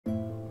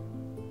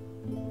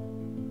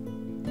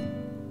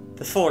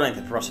The 14th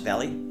at Barossa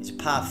Valley is a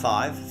par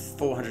 5,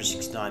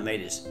 469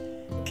 metres.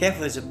 Careful,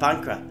 there's a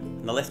bunker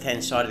on the left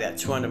hand side about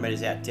 200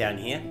 metres out down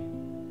here.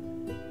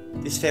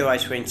 This fairway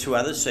is between two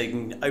others, so you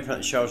can open up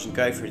the shoulders and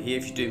go for it here.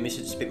 If you do miss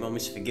it, it's a bit more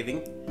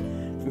misforgiving.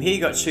 From here you've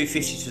got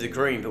 250 to the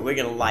green, but we're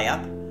going to lay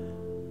up.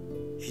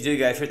 If you do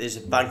go for it, there's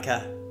a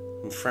bunker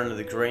in front of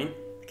the green.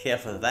 Be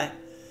careful of that.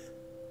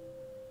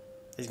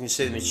 As you can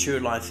see, the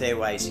matured line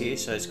fairways here,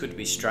 so it's good to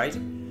be straight.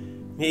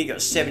 From here you've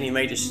got 70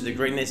 metres to the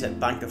green. There's that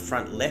bunker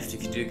front left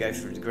if you do go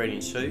for the green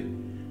in two.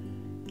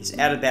 It's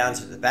out of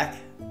bounds at the back.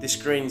 This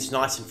green's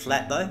nice and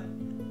flat though,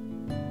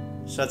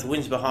 so if the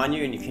wind's behind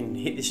you and you can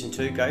hit this in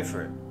two, go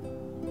for it.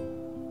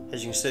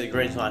 As you can see, the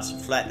green's nice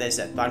and flat. There's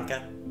that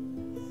bunker.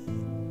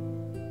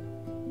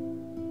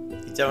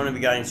 You don't want to be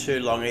going too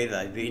long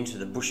either, be into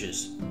the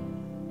bushes.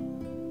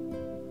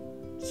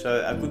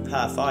 So a good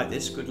par 5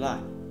 this, good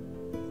luck.